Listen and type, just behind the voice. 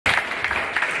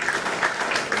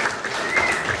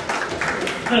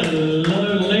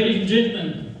Hello, ladies and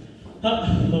gentlemen.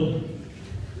 Hello,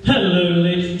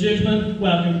 ladies and gentlemen.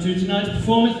 Welcome to tonight's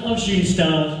performance of Shooting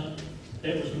Stars.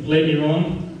 It was completely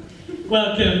wrong.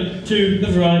 Welcome to the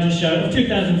variety show of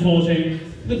 2014,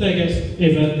 the biggest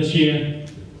ever this year.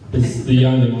 This is the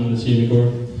only one this year,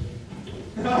 Nicora.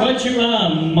 Right you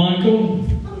are, Michael.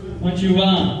 Right you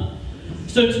are.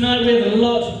 So tonight we have a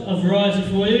lot of variety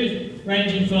for you,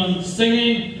 ranging from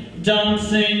singing,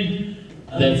 dancing.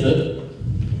 That's it.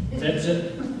 That's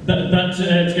it. But it's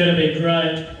going to be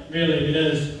great. Really, it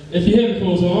is. If you haven't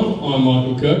caught on, I'm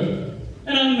Michael Cook.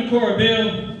 And I'm Nicora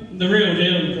Beale, the real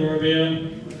deal Nicora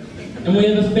Beale. And we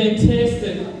have a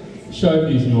fantastic show for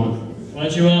you tonight.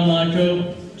 Right you are,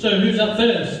 Michael. So who's up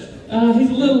first? He's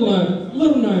a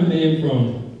little known man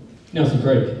from Nelson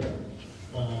Creek.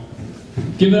 Wow.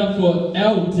 Give it up for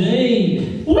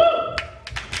Aldean. Woo!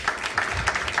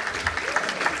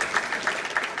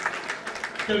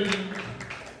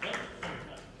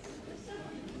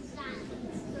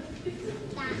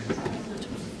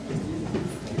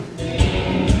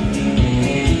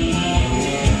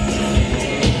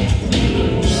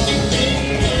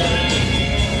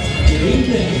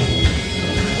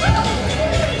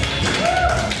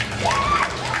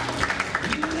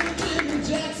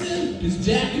 He's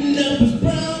jacking up his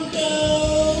Bronco.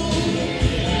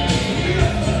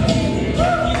 He's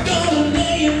gonna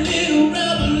lay a little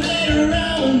rubber later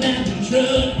on at the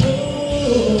truck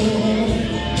door.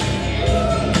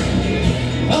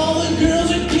 All the girls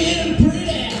are getting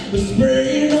pretty, but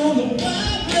spraying on the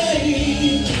white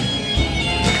rain.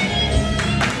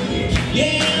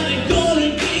 Yeah, they're gonna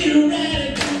get ready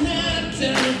tonight,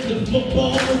 time to the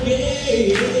football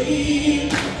game.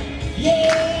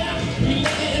 Yeah, we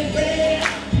let it rip.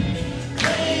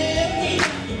 Yeah, we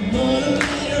got the money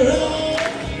later on.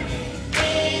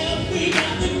 Yeah, we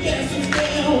got the gas and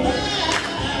stay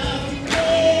wild.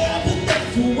 Yeah, but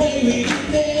that's the way we get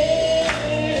there.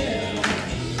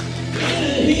 In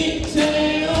a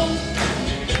Hicktown.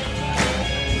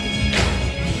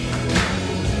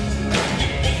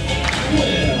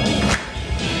 Well,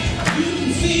 you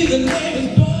can see the neighbor's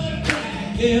butt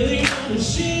crack, Ellie on the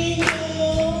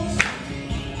shingles.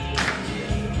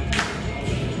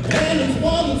 And there's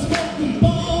one that's smoking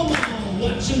bomb on,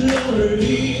 watching Laura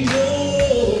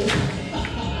Eagle.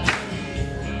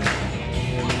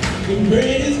 The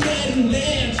bread is getting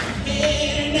left,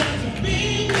 heading out to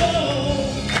bingo.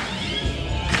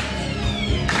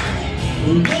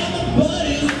 Yeah, my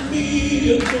buddies and me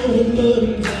are going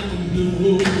muddy down the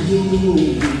road. You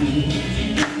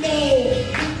know,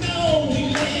 we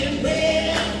let it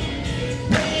rip.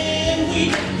 When we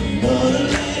got the money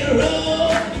later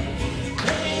on.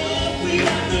 We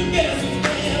got the gas and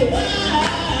stay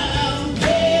wild.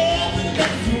 Yeah, but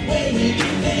that's the way we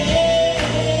get there.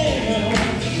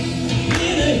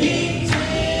 In a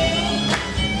Hicktown.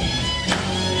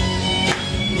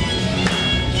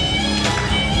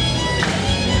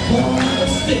 Oh,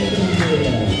 stay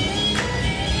there.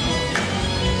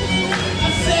 I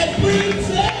said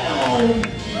Freetown.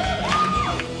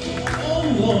 Oh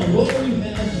Lord, what do we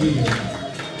have here?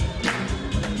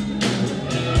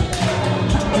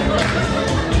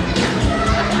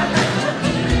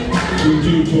 We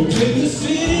do folks in the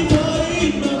city, but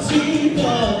eat my tea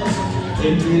bars.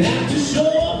 And we have to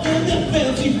show up in the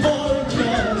fancy foreign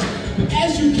cars. But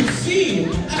as you can see, I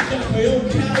got my own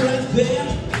car right there.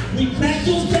 We crack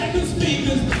those backwards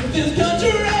speakers with this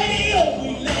country radio. We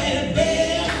let it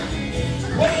there.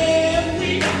 Well, we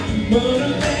got the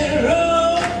money later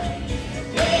on.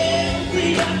 Yeah, we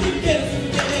got the gas and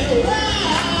stay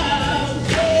wild.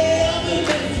 Yeah, but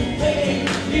that's the way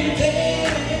we get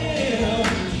there.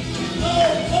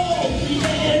 Oh, we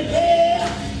let it there.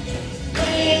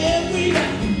 Yeah, we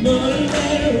got the money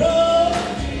later on.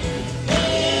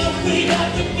 Yeah, we got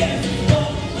the gas and stay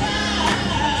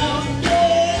wild.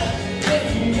 Yeah, that's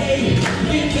the way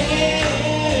we get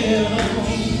there.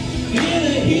 In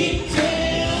a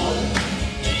Hicktown.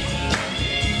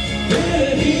 In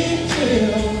a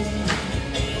Hicktown.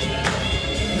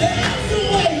 That's the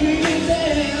way we get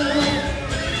down.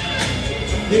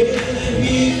 In a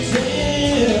Hicktown.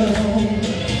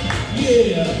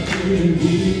 Yeah, in a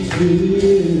Hicktown.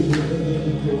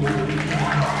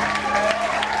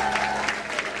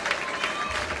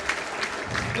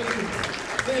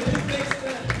 Thanks,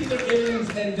 Peter Evans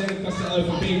and David Costello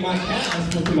for being my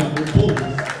cast for Come Up with Balls.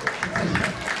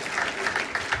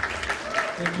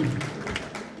 Thank you.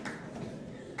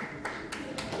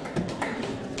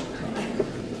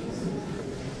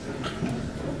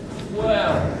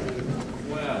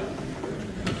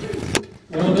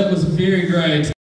 Well, that was very great.